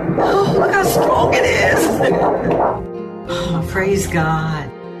 Oh, look how strong it is. Oh, praise God.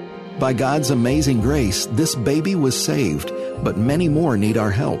 By God's amazing grace, this baby was saved, but many more need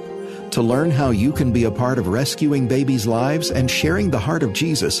our help. To learn how you can be a part of rescuing babies' lives and sharing the heart of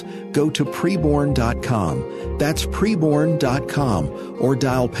Jesus, go to preborn.com. That's preborn.com, or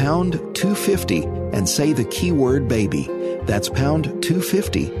dial pound 250 and say the keyword baby. That's pound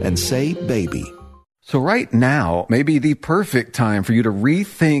 250 and say baby. So right now may be the perfect time for you to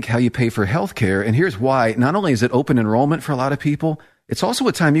rethink how you pay for healthcare. And here's why. Not only is it open enrollment for a lot of people, it's also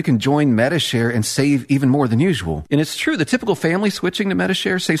a time you can join Medi-Share and save even more than usual. And it's true, the typical family switching to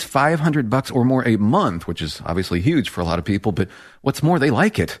Medi-Share saves $500 or more a month, which is obviously huge for a lot of people. But what's more, they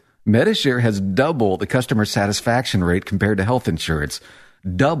like it. Medi-Share has double the customer satisfaction rate compared to health insurance.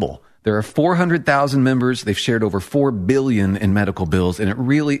 Double. There are 400,000 members. They've shared over $4 billion in medical bills, and it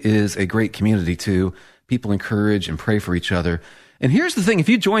really is a great community, too. People encourage and pray for each other. And here's the thing. If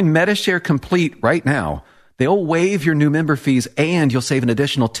you join Medi-Share Complete right now, they'll waive your new member fees, and you'll save an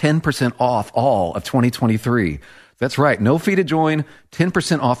additional 10% off all of 2023. That's right. No fee to join,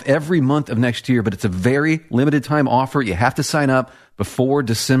 10% off every month of next year, but it's a very limited time offer. You have to sign up before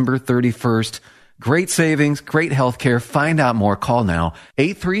December 31st. Great savings, great health care. Find out more. Call now.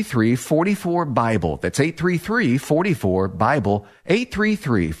 833-44-BIBLE. That's 833-44-BIBLE.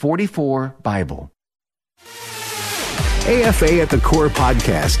 833-44-BIBLE. AFA at the Core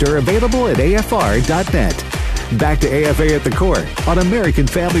podcast are available at afr.net. Back to AFA at the Core on American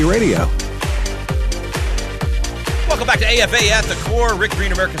Family Radio. Welcome back to AFA at the Core. Rick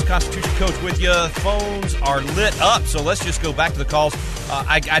Green, America's Constitution Coach, with you. Phones are lit up, so let's just go back to the calls.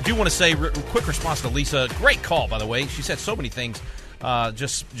 I do want to say, quick response to Lisa. Great call, by the way. She said so many things,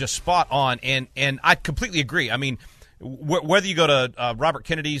 just spot on, and I completely agree. I mean, whether you go to Robert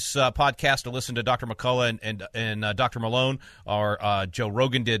Kennedy's podcast to listen to Dr. McCullough and Dr. Malone, or Joe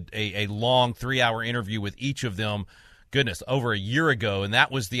Rogan did a long 3-hour interview with each of them, goodness, over a year ago, and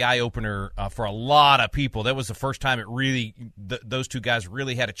that was the eye-opener for a lot of people. That was the first time it really, those two guys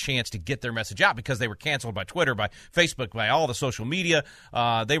really had a chance to get their message out, because they were canceled by Twitter, by Facebook, by all the social media.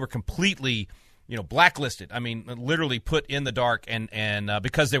 They were completely, blacklisted. I mean, literally put in the dark, and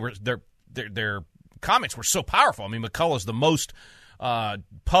because their comments were so powerful. I mean, McCullough's the most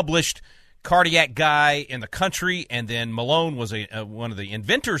published cardiac guy in the country, and then Malone was one of the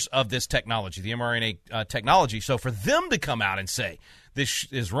inventors of this technology, the mRNA technology. So for them to come out and say this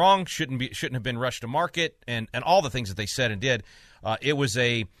is wrong, shouldn't have been rushed to market, and all the things that they said and did, it was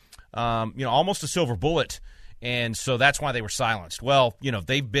a almost a silver bullet. And so that's why they were silenced. Well,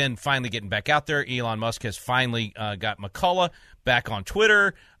 they've been finally getting back out there. Elon Musk has finally got McCullough back on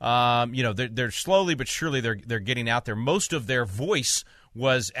Twitter. They're slowly but surely they're getting out there. Most of their voice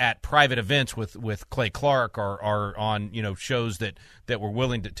was at private events with Clay Clark or on shows that were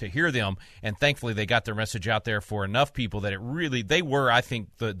willing to hear them. And thankfully they got their message out there for enough people that they were, I think,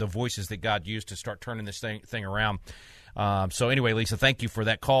 the voices that God used to start turning this thing around. So anyway, Lisa, thank you for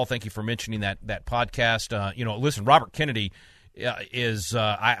that call. Thank you for mentioning that podcast. Listen, Robert Kennedy is,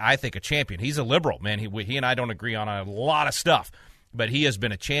 I think, a champion. He's a liberal, man. He and I don't agree on a lot of stuff, but he has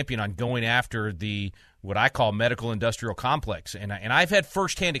been a champion on going after what I call medical industrial complex. And I've had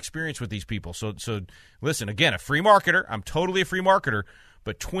firsthand experience with these people. So listen, again, a free marketer. I'm totally a free marketer,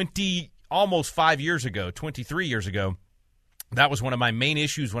 but almost 23 years ago, that was one of my main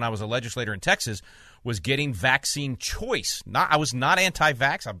issues when I was a legislator in Texas, was getting vaccine choice. I was not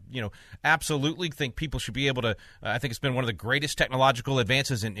anti-vax. I, absolutely think people should be able to. I think it's been one of the greatest technological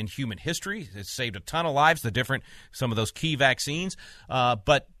advances in human history. It's saved a ton of lives. Some of those key vaccines,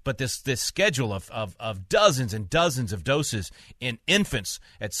 but this schedule of dozens and dozens of doses in infants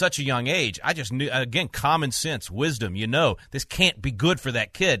at such a young age, I just knew, again, common sense, wisdom. This can't be good for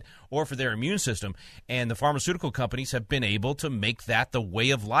that kid or for their immune system. And the pharmaceutical companies have been able to make that the way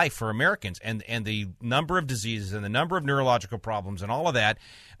of life for Americans. And the number of diseases and the number of neurological problems and all of that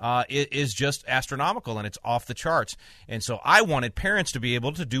is just astronomical, and it's off the charts. And so I wanted parents to be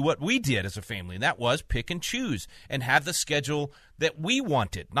able to do what we did as a family, and that was pick and choose and have the schedule that we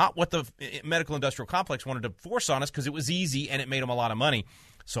wanted, not what the medical industrial complex wanted to force on us because it was easy and it made them a lot of money.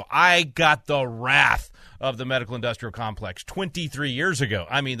 So I got the wrath of the medical industrial complex 23 years ago.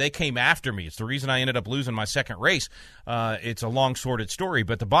 I mean, they came after me. It's the reason I ended up losing my second race. It's a long, sordid story,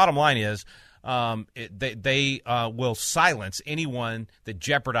 but the bottom line is they will silence anyone that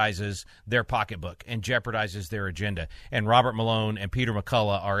jeopardizes their pocketbook and jeopardizes their agenda. And Robert Malone and Peter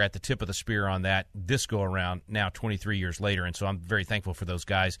McCullough are at the tip of the spear on that this go around now 23 years later. And so I'm very thankful for those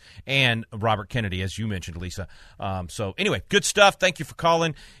guys and Robert Kennedy, as you mentioned, Lisa. So anyway, good stuff. Thank you for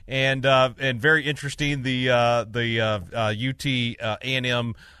calling, and very interesting the UT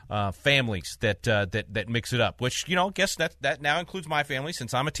A&M families that mix it up, which I guess that now includes my family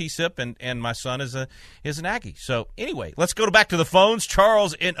since I'm a T-SIP and my son is an Aggie. So anyway, let's go back to the phones.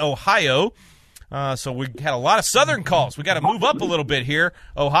 Charles in Ohio. So we had a lot of Southern calls. We got to move up a little bit here.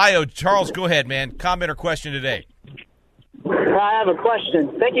 Ohio, Charles, go ahead, man. Comment or question today? I have a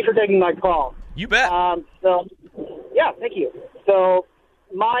question. Thank you for taking my call. You bet. Thank you. So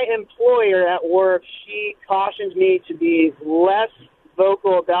my employer at work, she cautions me to be less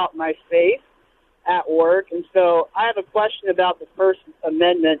vocal about my faith at work, and so I have a question about the First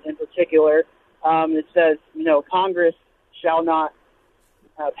Amendment in particular. It says, Congress shall not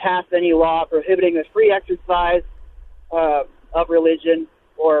pass any law prohibiting the free exercise of religion,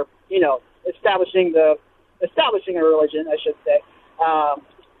 or establishing a religion, I should say.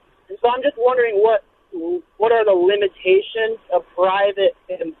 And so I'm just wondering what are the limitations a private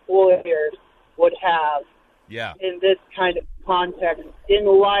employer would have in this kind of context in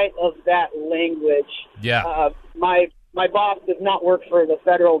light of that language. My boss does not work for the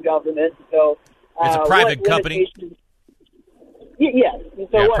federal government, so it's a private company. Yes.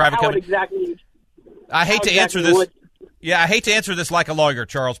 So private company. Exactly? I hate to answer this. I hate to answer this like a lawyer,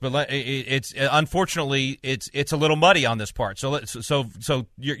 Charles, but it's unfortunately it's a little muddy on this part. So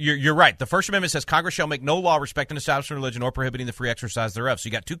you're right. The First Amendment says Congress shall make no law respecting establishment of religion or prohibiting the free exercise thereof. So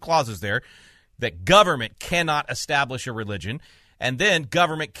you got two clauses there. That government cannot establish a religion, and then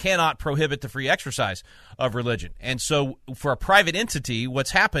government cannot prohibit the free exercise of religion. And so for a private entity, what's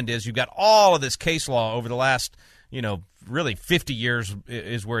happened is you've got all of this case law over the last, really 50 years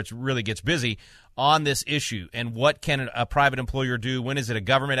is where it really gets busy on this issue. And what can a private employer do? When is it a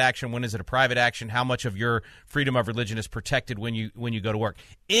government action? When is it a private action? How much of your freedom of religion is protected when you go to work?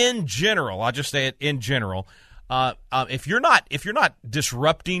 In general, I'll just say it in general. If you're not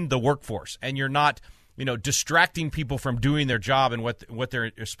disrupting the workforce and you're not, distracting people from doing their job and what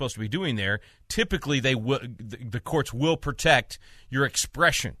they're supposed to be doing there, typically the courts will protect your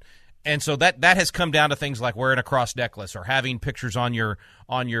expression. And so that has come down to things like wearing a cross necklace or having pictures on your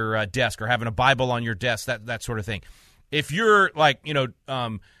desk or having a Bible on your desk, that sort of thing. If you're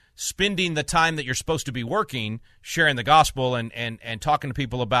spending the time that you're supposed to be working, sharing the gospel and talking to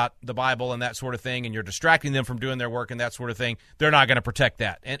people about the Bible and that sort of thing, and you're distracting them from doing their work and that sort of thing, they're not going to protect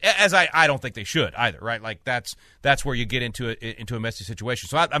that. And as I don't think they should either, right? Like that's where you get into a messy situation.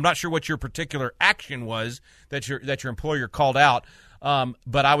 So I'm not sure what your particular action was that your employer called out.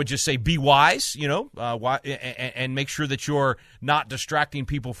 But I would just say be wise, and make sure that you're not distracting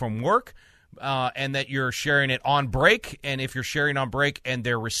people from work. And that you're sharing it on break, and if you're sharing on break and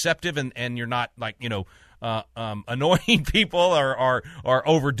they're receptive and you're not like annoying people or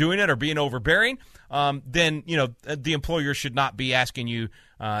overdoing it or being overbearing, then the employer should not be asking you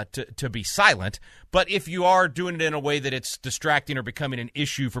to be silent. But if you are doing it in a way that it's distracting or becoming an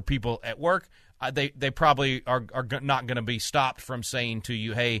issue for people at work, they probably are not going to be stopped from saying to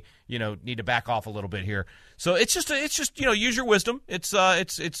you, hey, need to back off a little bit here. So it's just use your wisdom. It's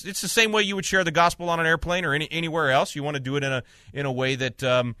the same way you would share the gospel on an airplane or anywhere else. You want to do it in a way that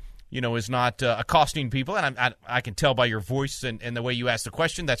is not accosting people. And I can tell by your voice and the way you ask the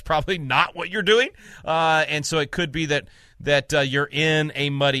question, that's probably not what you're doing. And so it could be that you're in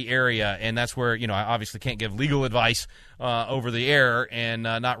a muddy area, and that's where I obviously can't give legal advice over the air and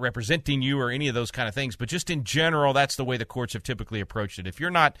not representing you or any of those kind of things. But just in general, that's the way the courts have typically approached it. If you're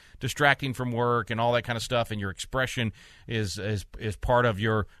not distracting from work and all that kind of stuff, and your expression is part of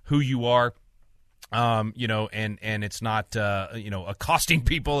who you are, and it's not accosting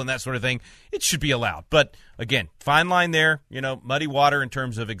people and that sort of thing, it should be allowed. But again, fine line there, muddy water in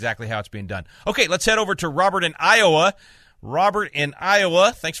terms of exactly how it's being done. Okay, let's head over to Robert in Iowa. Robert in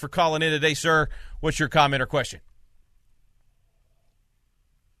Iowa, thanks for calling in today, sir. What's your comment or question?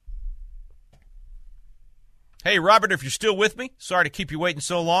 Hey, Robert, if you're still with me, sorry to keep you waiting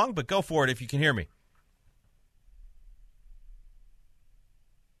so long, but go for it if you can hear me.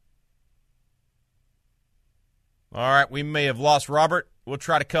 All right, we may have lost Robert. We'll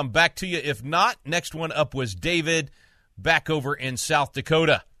try to come back to you. If not, next one up was David back over in South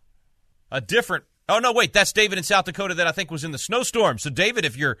Dakota. Oh, no, wait, that's David in South Dakota that I think was in the snowstorm. So, David,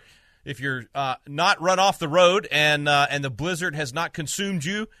 if you're not run off the road and the blizzard has not consumed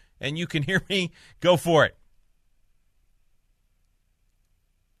you and you can hear me, go for it.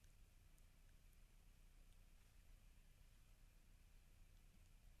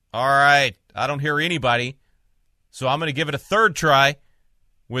 All right, I don't hear anybody, so I'm going to give it a third try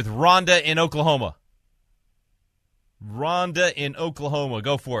with Rhonda in Oklahoma. Rhonda in Oklahoma,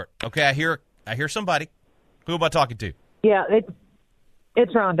 go for it. Okay, I hear somebody. Who am I talking to? Yeah,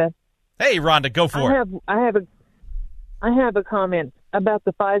 it's Rhonda. Hey, Rhonda, go for it. I have a comment about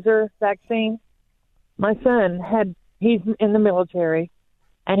the Pfizer vaccine. My son he's in the military,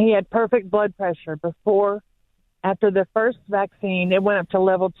 and he had perfect blood pressure before. After the first vaccine, it went up to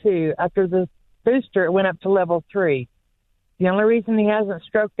level 2. After the booster, it went up to level 3. The only reason he hasn't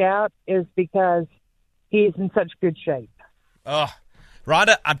stroked out is because he's in such good shape.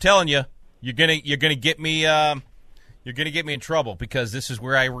 Rhonda, I'm telling you, you're gonna get me in trouble, because this is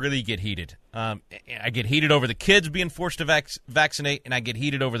where I really get heated. I get heated over the kids being forced to vaccinate, and I get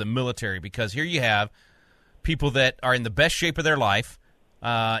heated over the military, because here you have people that are in the best shape of their life.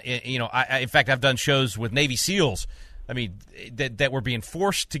 In fact, I've done shows with Navy SEALs. I mean, that were being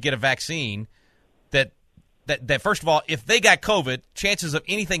forced to get a vaccine. That first of all, if they got COVID, chances of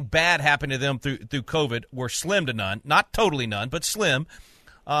anything bad happening to them through COVID were slim to none. Not totally none, but slim.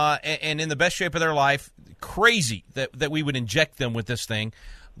 And in the best shape of their life, crazy that we would inject them with this thing.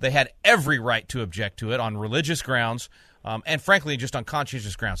 They had every right to object to it on religious grounds. And frankly, just on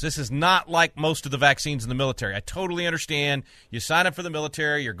conscientious grounds. This is not like most of the vaccines in the military. I totally understand. You sign up for the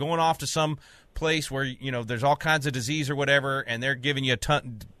military, you're going off to some place where there's all kinds of disease or whatever, and they're giving you a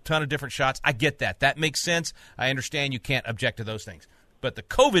ton of different shots. I get that. That makes sense. I understand you can't object to those things. But the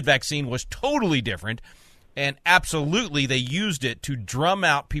COVID vaccine was totally different, and absolutely they used it to drum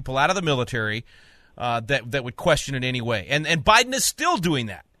out people out of the military that would question it anyway. And Biden is still doing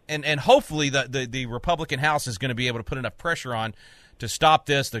that. And hopefully the Republican House is going to be able to put enough pressure on to stop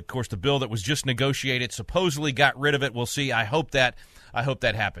this. Of course, the bill that was just negotiated supposedly got rid of it. We'll see. I hope that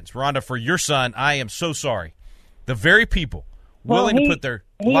happens. Rhonda, for your son, I am so sorry. The very people willing to put their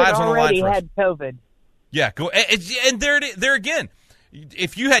lives on the line for us. He already had COVID. Yeah, go. And there again,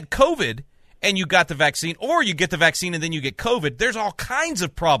 if you had COVID and you got the vaccine, or you get the vaccine and then you get COVID, there's all kinds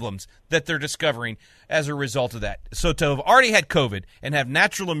of problems that they're discovering as a result of that. So to have already had COVID and have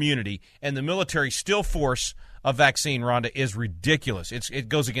natural immunity and the military still force a vaccine, Rhonda, is ridiculous. It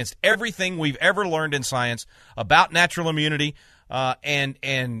goes against everything we've ever learned in science about natural immunity,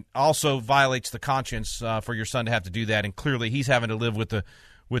 and also violates the conscience for your son to have to do that. And clearly he's having to live with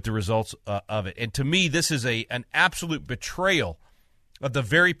the results of it. And to me, this is an absolute betrayal of the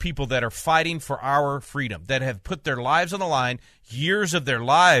very people that are fighting for our freedom, that have put their lives on the line, years of their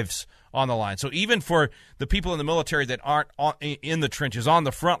lives on the line. So even for the people in the military that aren't in the trenches, on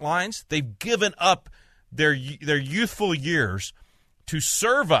the front lines, they've given up their youthful years to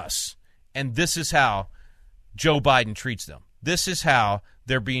serve us. And this is how Joe Biden treats them. This is how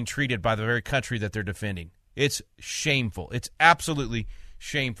they're being treated by the very country that they're defending. It's shameful. It's absolutely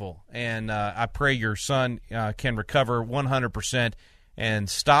shameful. And I pray your son can recover 100% and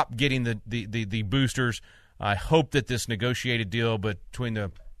stop getting the boosters. I hope that this negotiated deal between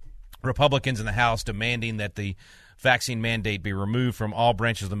the Republicans in the House demanding that the vaccine mandate be removed from all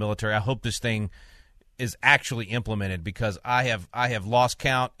branches of the military, I hope this thing is actually implemented, because I have lost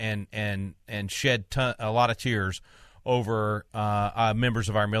count and shed a lot of tears over members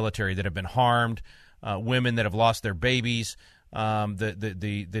of our military that have been harmed, women that have lost their babies,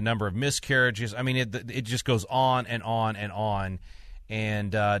 the number of miscarriages. I mean, it just goes on and on and on,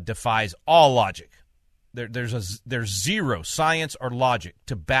 and defies all logic. There's zero science or logic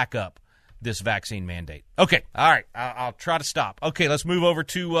to back up this vaccine mandate. Okay, all right, I'll try to stop. Okay, let's move over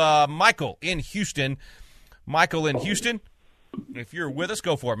to Michael in Houston. Michael in Houston, if you're with us,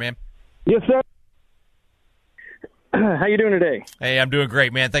 go for it, man. Yes, sir. How you doing today? Hey, I'm doing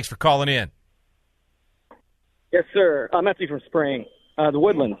great, man. Thanks for calling in. Yes, sir. I'm actually from Spring, the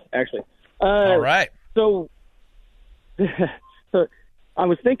Woodlands, actually. All right. So I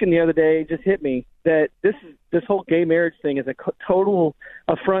was thinking the other day, it just hit me, that this whole gay marriage thing is a total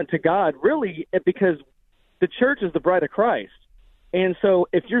affront to God, really, because the church is the bride of Christ. And so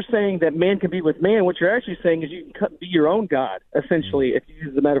if you're saying that man can be with man, what you're actually saying is you can be your own God, essentially, if you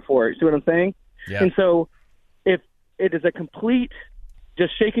use the metaphor. You see what I'm saying? Yeah. And so if it is a complete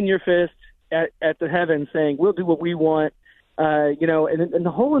just shaking your fist at the heavens saying, we'll do what we want, and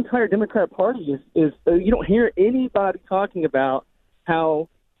the whole entire Democrat Party is you don't hear anybody talking about how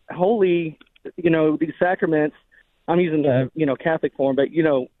holy, these sacraments, I'm using the, Catholic form, but,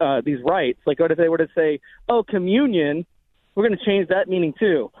 these rites, like what if they were to say, communion, we're going to change that meaning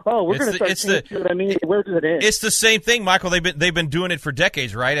too. Oh, we're going to start changing what I mean. Where does it end? It's the same thing, Michael. They've been doing it for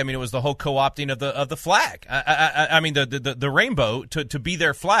decades, right? I mean, it was the whole co-opting of the flag. I mean, the rainbow to be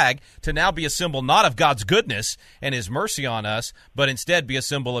their flag, to now be a symbol not of God's goodness and His mercy on us, but instead be a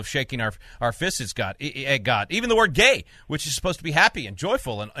symbol of shaking our fists at God. Even the word "gay," which is supposed to be happy and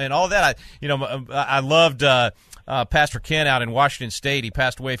joyful and all that. I loved Pastor Ken out in Washington State. He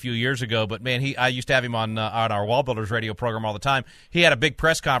passed away a few years ago, but man, I used to have him on our Wall Builders radio program all the time. He had a big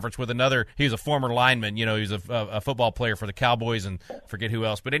press conference with he was a former lineman, he was a football player for the Cowboys and forget who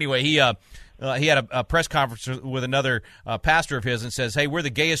else. But anyway, he had a press conference with another pastor of his and says, hey, we're the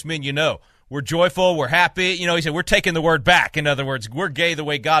gayest men you know. We're joyful. We're happy. He said, we're taking the word back. In other words, we're gay the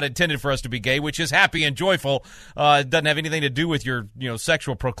way God intended for us to be gay, which is happy and joyful. It doesn't have anything to do with your,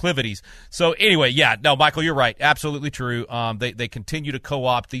 sexual proclivities. So anyway, yeah, no, Michael, you're right. Absolutely true. They continue to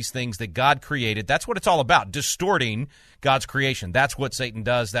co-opt these things that God created. That's what it's all about, distorting God's creation. That's what Satan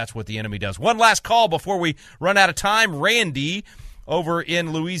does. That's what the enemy does. One last call before we run out of time. Randy over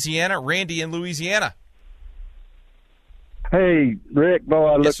in Louisiana. Randy in Louisiana. Hey, Rick, boy,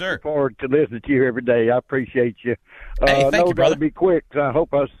 I look forward to listening to you every day. I appreciate you. Hey, thank you, brother. Be quick. I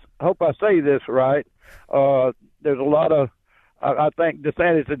hope I say this right. There's a lot of. I think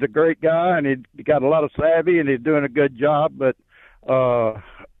DeSantis is a great guy, and he got a lot of savvy, and he's doing a good job. But I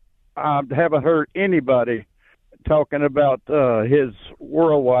haven't heard anybody talking about his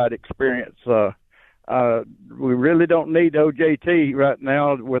worldwide experience. We really don't need OJT right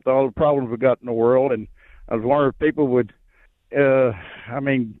now with all the problems we got in the world. And I was wondering if people would.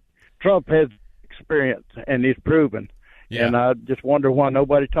 Trump has experience, and he's proven. Yeah. And I just wonder why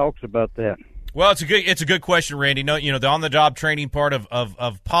nobody talks about that. Well, it's a good question, Randy. No, the on-the-job training part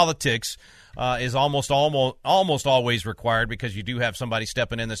of politics is almost always required, because you do have somebody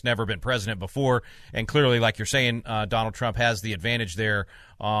stepping in that's never been president before, and clearly, like you're saying, Donald Trump has the advantage there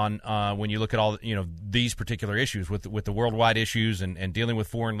on when you look at all these particular issues with the worldwide issues and dealing with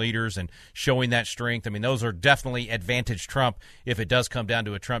foreign leaders and showing that strength. I mean, those are definitely advantage Trump if it does come down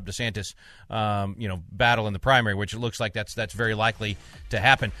to a Trump-DeSantis battle in the primary, which it looks like that's very likely to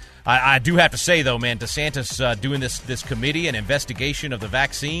happen. I do have to say, though, man, DeSantis doing this committee and investigation of the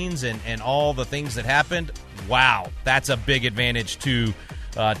vaccines and all the things that happened, wow, that's a big advantage to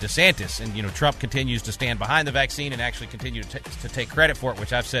DeSantis. And, Trump continues to stand behind the vaccine and actually continue to take credit for it,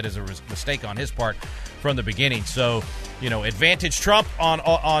 which I've said is a mistake on his part from the beginning. So, advantage Trump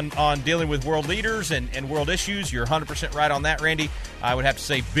on dealing with world leaders and world issues. You're 100% right on that, Randy. I would have to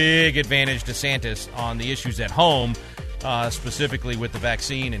say big advantage DeSantis on the issues at home. specifically with the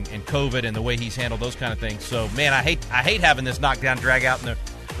vaccine and COVID and the way he's handled those kind of things. So, man, I hate having this knockdown drag out in the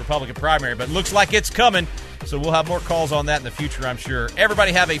Republican primary, but it looks like it's coming. So we'll have more calls on that in the future, I'm sure.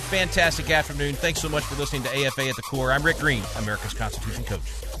 Everybody have a fantastic afternoon. Thanks so much for listening to AFA at the Core. I'm Rick Green, America's Constitution Coach.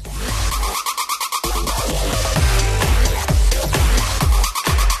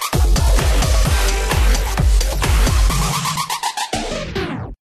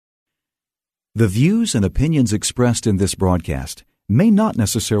 The views and opinions expressed in this broadcast may not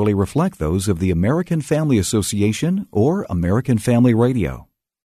necessarily reflect those of the American Family Association or American Family Radio.